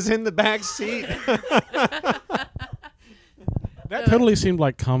Minya's in the back seat. That totally seemed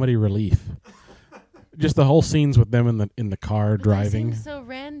like comedy relief. Just the whole scenes with them in the car driving. Seems so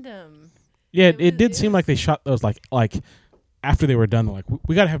random. Yeah, It it did was- seem like they shot those like after they were done. Like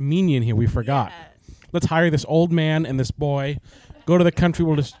we got to have Minya in here. We forgot. Yeah. Let's hire this old man and this boy. Go to the country.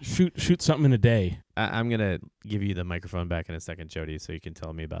 We'll just shoot something in a day. I'm going to give you the microphone back in a second, Jody, so you can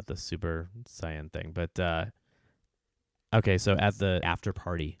tell me about the Super Saiyan thing. But, okay, so at the after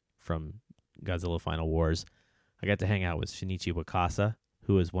party from Godzilla Final Wars, I got to hang out with Shinichi Wakasa,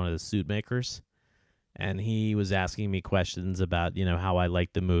 who is one of the suit makers. And he was asking me questions about, how I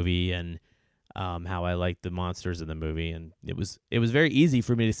liked the movie and how I liked the monsters in the movie. And it was very easy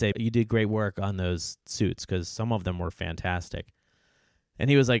for me to say, you did great work on those suits because some of them were fantastic. And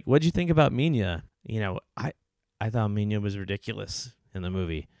he was like, what'd you think about Minya? I thought Minya was ridiculous in the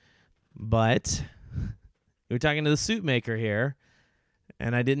movie. But we're talking to the suit maker here,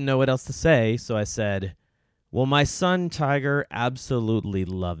 and I didn't know what else to say, so I said, well, my son Tiger absolutely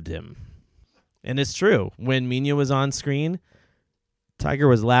loved him. And it's true. When Minya was on screen, Tiger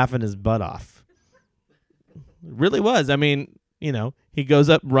was laughing his butt off. Really was. I mean, he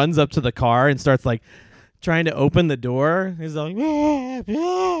runs up to the car and starts like trying to open the door. He's like,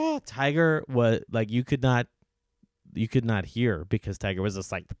 Tiger was like, you could not hear because Tiger was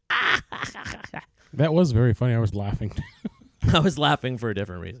just like, That was very funny. I was laughing. I was laughing for a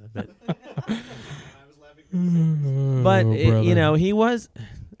different reason. But, Oh, but he was,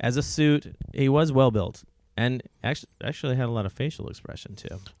 as a suit, he was well built. And actually had a lot of facial expression,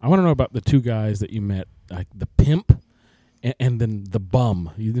 too. I want to know about the two guys that you met, like the pimp and then the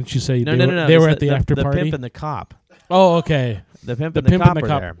bum. Didn't you say No. they were It's at the after the party? pimp and the cop. Oh, okay. The pimp The and the pimp cop and the were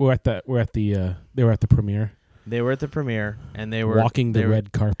cop there. were at the premiere, They were at the premiere, and they were walking the they were-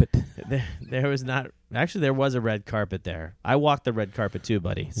 red carpet. There was not actually there was a red carpet there. I walked the red carpet too,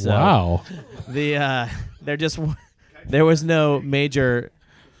 buddy. So Wow. There was no major.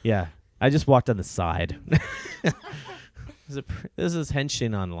 Yeah, I just walked on the side. This is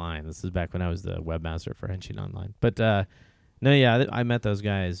Henshin Online. This is back when I was the webmaster for Henshin Online. But no, yeah, I met those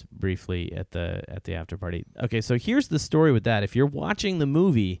guys briefly at the after party. Okay, so here's the story with that. If you're watching the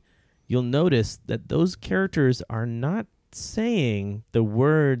movie, you'll notice that those characters are not saying the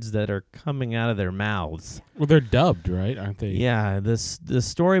words that are coming out of their mouths. Well, they're dubbed, right? Aren't they? Yeah, the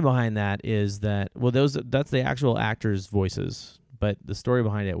story behind that is that that's the actual actors' voices, but the story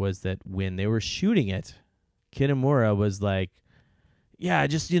behind it was that when they were shooting it, Kitamura was like, "Yeah,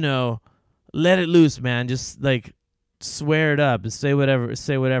 just let it loose, man. Just like swear it up and say whatever,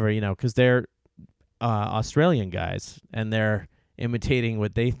 because they're Australian guys and they're imitating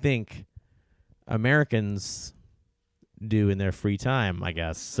what they think Americans do in their free time, I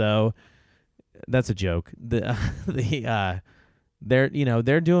guess." So that's a joke. They're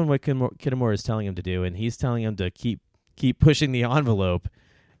doing what Kitamura is telling him to do, and he's telling him to keep pushing the envelope.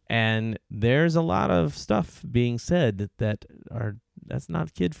 And there's a lot of stuff being said that's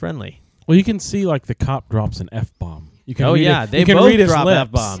not kid friendly. Well, you can see like the cop drops an F-bomb. You can Oh read yeah, it. they you can both read his drop lips.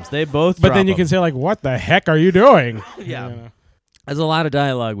 F-bombs. They both. But drop then you them. can say like, "What the heck are you doing?" Yeah. You know? As a lot of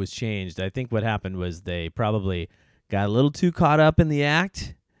dialogue was changed, I think what happened was they probably got a little too caught up in the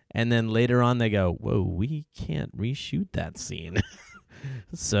act, and then later on they go, "Whoa, we can't reshoot that scene,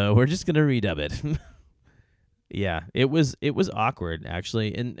 so we're just gonna redub it." Yeah, it was awkward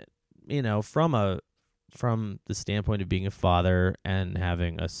actually, and from the standpoint of being a father and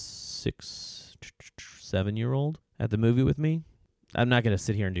having a 7-year-old at the movie with me. I'm not gonna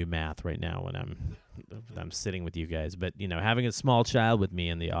sit here and do math right now when I'm sitting with you guys, but having a small child with me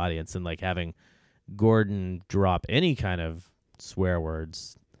in the audience and like having Gordon drop any kind of swear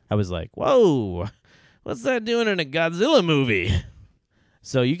words, I was like, whoa, what's that doing in a Godzilla movie?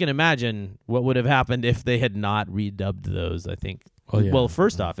 So you can imagine what would have happened if they had not redubbed those. I think. Oh, yeah. Well,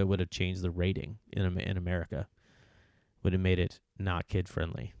 first off, it would have changed the rating in America. Would have made it not kid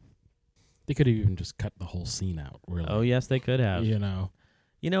friendly. They could have even just cut the whole scene out. Really. Oh yes, they could have. In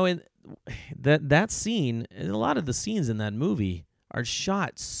that scene, and a lot of the scenes in that movie are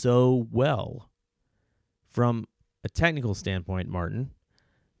shot so well from a technical standpoint, Martin.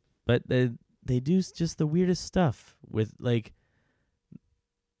 But they do just the weirdest stuff with like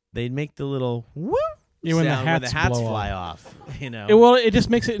they'd make the little whoop Yeah, when the sound hats blow fly off. Well, it just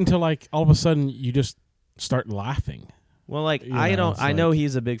makes it into like all of a sudden you just start laughing. Well, like You I know, don't. it's I know like-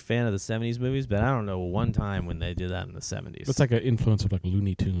 he's a big fan of the '70s movies, but I don't know one time when they did that in the '70s. It's like an influence of like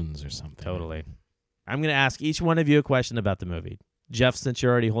Looney Tunes or something. Totally. I'm going to ask each one of you a question about the movie. Jeff, since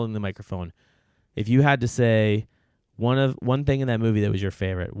you're already holding the microphone, if you had to say one thing in that movie that was your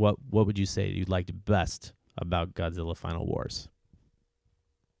favorite, what would you say you liked best about Godzilla Final Wars?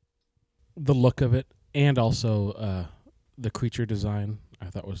 The look of it, and also the creature design, I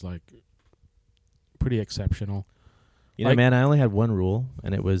thought was like pretty exceptional. You know, Like- man, I only had one rule,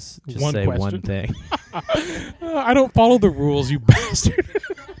 and it was just One say one question? thing. I don't follow the rules, you bastard.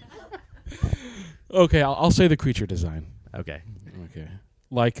 Okay, I'll say the creature design. Okay. Okay,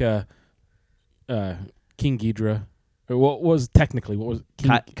 like King Ghidorah. What was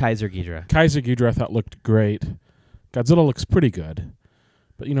King Kaiser Ghidorah. Kaiser Ghidorah? I thought looked great. Godzilla looks pretty good,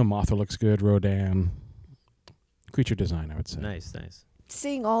 but Mothra looks good. Rodan. Creature design, I would say. Nice.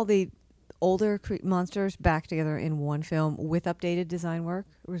 Seeing all the older monsters back together in one film with updated design work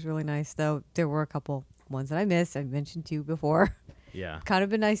was really nice, though there were a couple ones that I missed. I mentioned to you before. Yeah. Kind of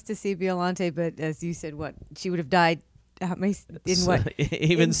been nice to see Biollante, but as you said, she would have died how many, in what?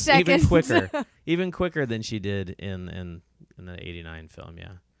 even in seconds. even quicker than she did in the '89 film.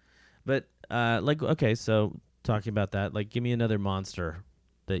 Yeah. But okay, so talking about that, like, give me another monster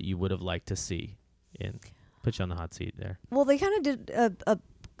that you would have liked to see put you on the hot seat there. Well, they kind of did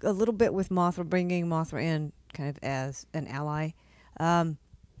a little bit with Mothra, bringing Mothra in kind of as an ally.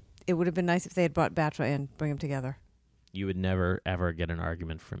 It would have been nice if they had brought Batra in, bring them together. You would never, ever get an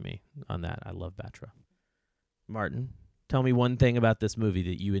argument from me on that. I love Batra. Martin, tell me one thing about this movie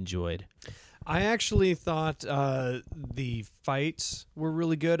that you enjoyed. I actually thought the fights were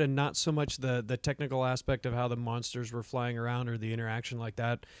really good, and not so much the technical aspect of how the monsters were flying around or the interaction like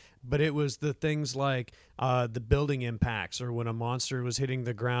that, but it was the things like the building impacts, or when a monster was hitting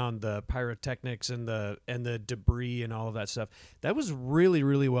the ground, the pyrotechnics and the debris and all of that stuff. That was really,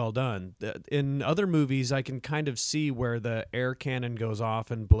 really well done. In other movies, I can kind of see where the air cannon goes off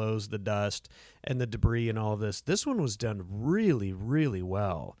and blows the dust and the debris and all of this. This one was done really, really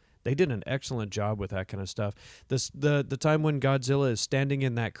well. They did an excellent job with that kind of stuff. The time when Godzilla is standing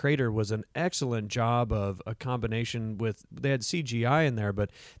in that crater was an excellent job of a combination with, they had CGI in there,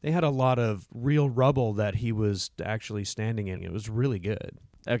 but they had a lot of real rubble that he was actually standing in. It was really good.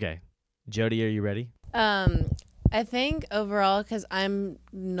 Okay. Jody, are you ready? I think overall, because I'm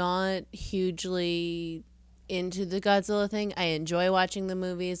not hugely into the Godzilla thing, I enjoy watching the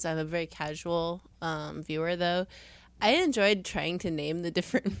movies. I'm a very casual viewer, though. I enjoyed trying to name the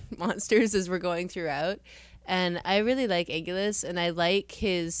different monsters as we're going throughout, and I really like Aegulus, and I like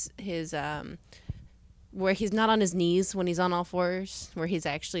his where he's not on his knees when he's on all fours, where he's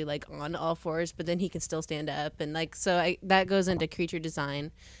actually like on all fours, but then he can still stand up, and like so that goes into creature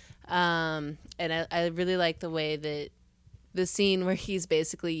design, and I really like the way that the scene where he's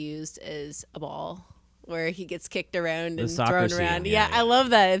basically used as a ball, where he gets kicked around The and soccer thrown scene, around. yeah. I love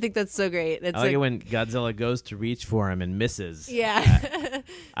that. I think that's so great. It's I like it when Godzilla goes to reach for him and misses. yeah.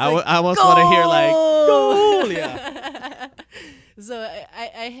 I almost want to hear like, goal! Yeah. So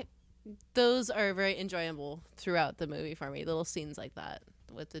I those are very enjoyable throughout the movie for me. Little scenes like that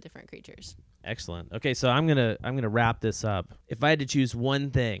with the different creatures. Excellent. Okay, so I'm gonna wrap this up. If I had to choose one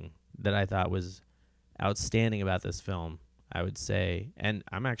thing that I thought was outstanding about this film, I would say, and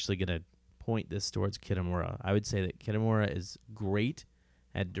I'm actually gonna point this towards Kitamura. I would say that Kitamura is great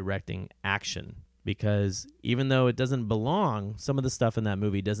at directing action, because even though it doesn't belong, some of the stuff in that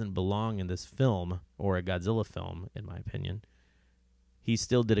movie doesn't belong in this film or a Godzilla film, in my opinion, he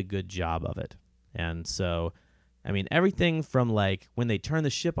still did a good job of it. And so, I mean, everything from like when they turn the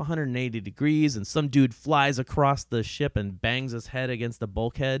ship 180 degrees and some dude flies across the ship and bangs his head against the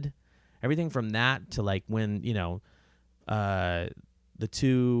bulkhead, everything from that to like when,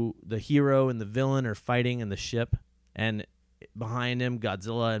 the hero and the villain are fighting in the ship, and behind him,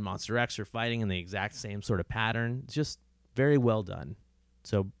 Godzilla and Monster X are fighting in the exact same sort of pattern. It's just very well done.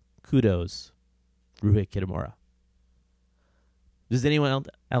 So kudos, Ryuhei Kitamura. Does anyone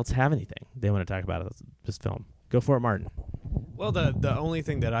else have anything they want to talk about this film? Go for it, Martin. Well, the only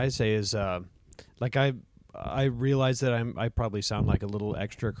thing that I say is, I realize that I probably sound like a little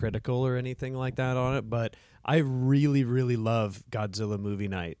extra critical or anything like that on it, but I really, really love Godzilla Movie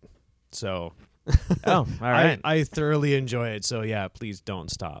Night. So, Oh, all right. I thoroughly enjoy it. So yeah, please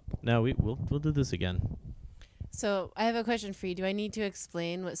don't stop. No, we'll do this again. So I have a question for you. Do I need to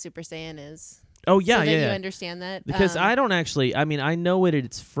explain what Super Saiyan is? Oh yeah, so that yeah. you yeah. understand that? Because I don't actually. I mean, I know what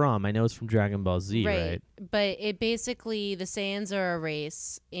it's from. I know it's from Dragon Ball Z, right? But it basically, the Saiyans are a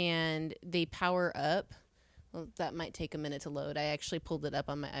race, and they power up. Well, that might take a minute to load. I actually pulled it up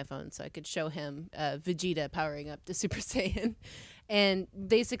on my iPhone so I could show him Vegeta powering up to Super Saiyan. And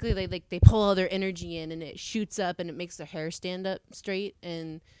basically, they pull all their energy in, and it shoots up, and it makes their hair stand up straight.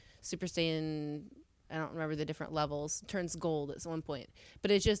 And Super Saiyan I don't remember the different levels. Turns gold at one point,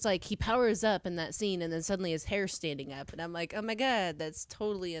 but it's just like he powers up in that scene, and then suddenly his hair's standing up, and I'm like, oh my god, that's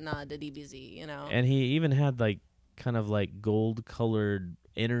totally a nod to DBZ, you know? And he even had like kind of like gold colored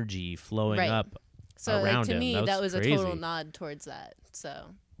energy flowing Right. up. So like around to him. me, That that was was a total crazy. nod towards that.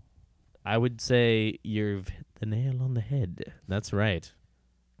 So I would say you've hit the nail on the head. That's right.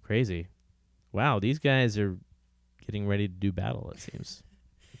 Crazy. Wow, these guys are getting ready to do battle, it seems.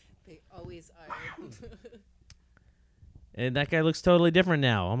 they always are. And that guy looks totally different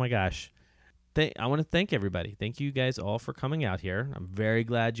now. Oh my gosh. I want to thank everybody. Thank you guys all for coming out here. I'm very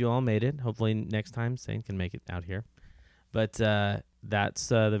glad you all made it. Hopefully next time Sane can make it out here. But that's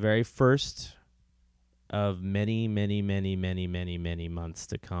the very first of many, many, many, many, many, many months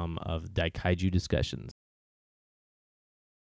to come of Daikaiju discussions.